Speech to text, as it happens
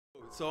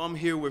So I'm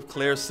here with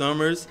Claire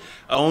Sulmers,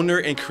 owner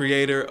and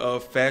creator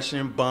of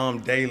Fashion Bomb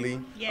Daily,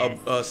 Yes.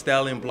 a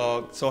styling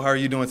blog. So how are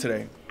you doing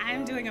today?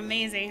 I'm doing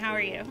amazing. How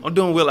are you? I'm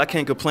doing well. I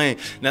can't complain.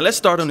 Now let's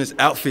start on this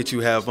outfit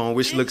you have on,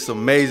 which looks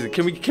amazing.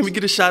 Can we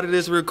get a shot of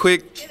this real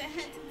quick?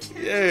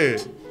 Yeah.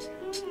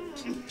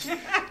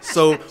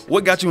 So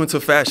what got you into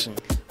fashion?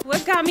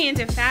 What got me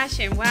into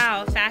fashion?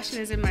 Wow, fashion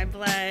is in my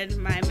blood.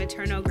 My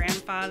maternal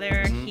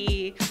grandfather,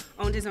 he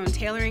owned his own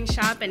tailoring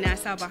shop in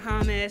Nassau,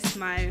 Bahamas.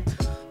 My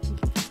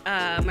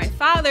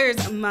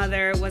father's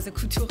mother was a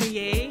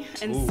couturier,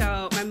 and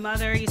so my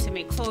mother used to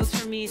make clothes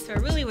for me, so it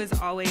really was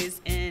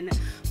always in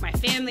my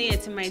family.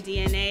 It's in my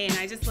DNA, and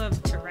I just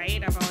love to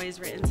write. I've always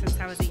written since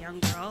I was a young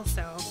girl,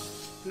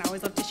 and I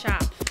always love to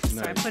shop. Nice.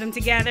 So I put them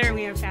together, and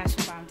we have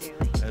Fashion Bomb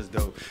Daily. That's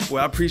dope.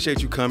 Well, I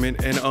appreciate you coming.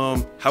 And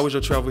how was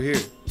your travel here?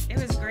 It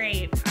was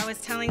great. I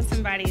was telling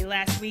somebody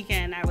last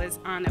weekend I was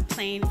on a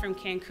plane from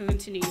Cancun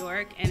to New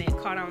York, and it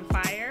caught on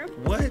fire.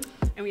 What?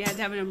 And we had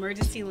to have an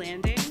emergency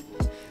landing.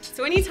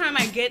 So anytime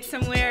I get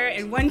somewhere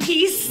in one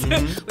piece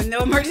with no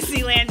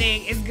emergency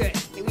landing, it's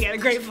good. We had a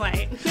great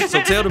flight.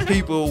 So tell the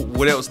people,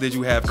 what else did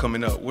you have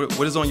coming up?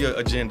 What is on your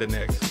agenda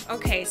next?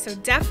 Okay, so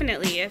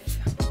definitely, if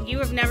you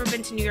have never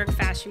been to New York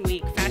Fashion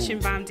Week, Fashion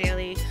Bomb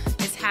Daily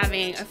is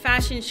having a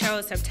fashion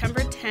show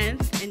September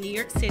 10th in New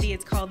York City.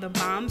 It's called the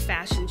Bomb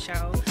Fashion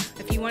Show.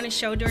 If you want a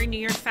show during New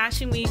York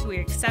Fashion Week,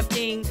 we're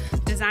accepting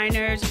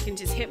designers. You can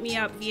just hit me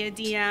up via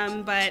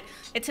DM, but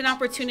it's an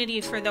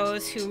opportunity for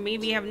those who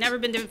maybe have never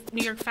been to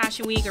New York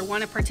Fashion Week or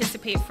want to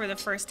participate for the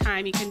first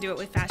time. You can do it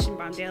with Fashion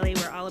Bomb Daily.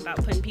 We're all about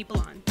putting people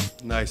on.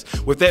 Nice.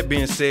 With that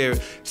being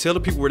said, tell the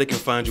people where they can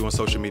find you on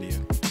social media.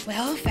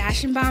 Well,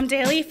 Fashion Bomb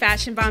Daily,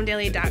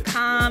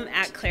 fashionbombdaily.com,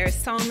 at Claire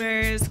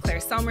Sulmers,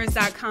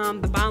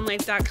 clairesulmers.com,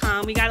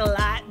 thebomblife.com. We got a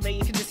lot, but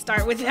you can just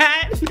start with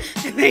that,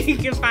 and then you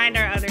can find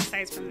our other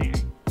sites from there.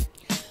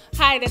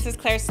 Hi, this is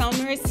Claire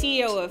Sulmers,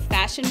 CEO of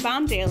Fashion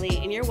Bomb Daily,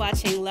 and you're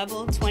watching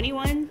Level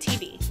 21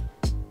 TV.